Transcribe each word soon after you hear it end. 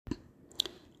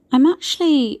I'm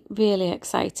actually really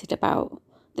excited about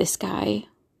this guy,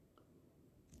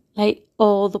 like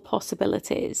all the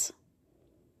possibilities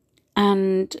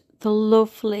and the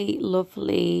lovely,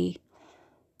 lovely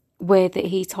way that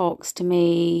he talks to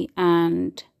me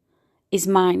and is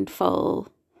mindful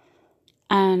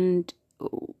and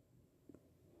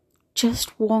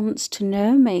just wants to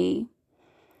know me.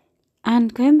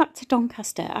 And going back to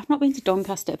Doncaster, I've not been to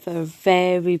Doncaster for a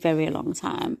very, very long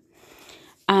time.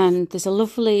 And there's a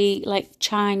lovely, like,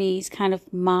 Chinese kind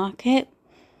of market.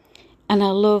 And I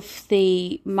love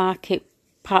the market,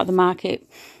 part of the market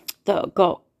that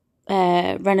got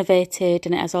renovated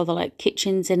and it has all the, like,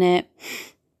 kitchens in it.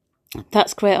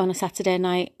 That's great on a Saturday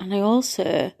night. And I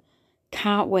also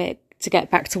can't wait to get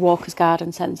back to Walker's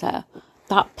Garden Centre.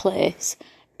 That place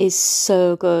is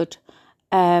so good.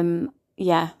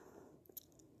 Yeah.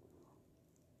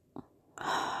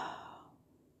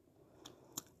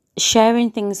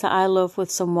 Sharing things that I love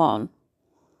with someone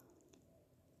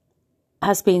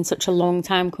has been such a long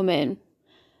time coming.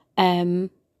 And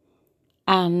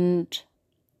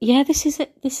yeah, this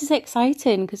is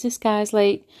exciting because this guy's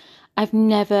like, I've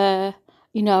never,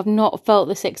 I've not felt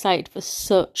this excited for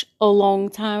such a long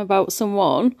time about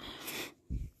someone.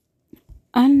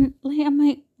 And like, I'm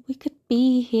like, we could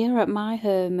be here at my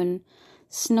home and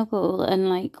snuggle and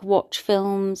like watch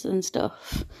films and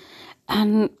stuff.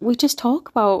 And we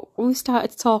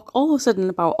started to talk all of a sudden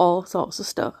about all sorts of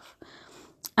stuff.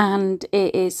 And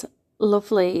it is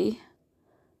lovely.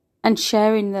 And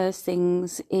sharing those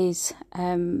things is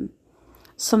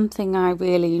something I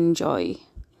really enjoy.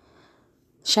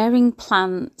 Sharing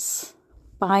plants,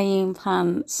 buying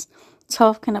plants,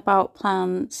 talking about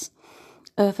plants,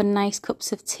 over nice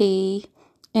cups of tea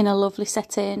in a lovely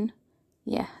setting.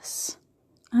 Yes,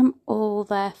 I'm all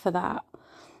there for that.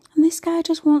 And this guy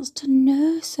just wants to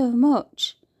know so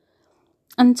much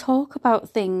and talk about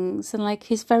things, and like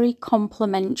he's very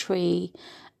complimentary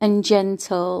and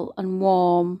gentle and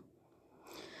warm.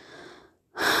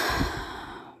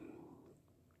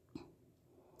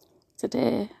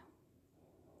 Today,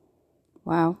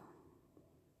 wow,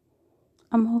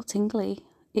 I'm all tingly.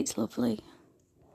 It's lovely.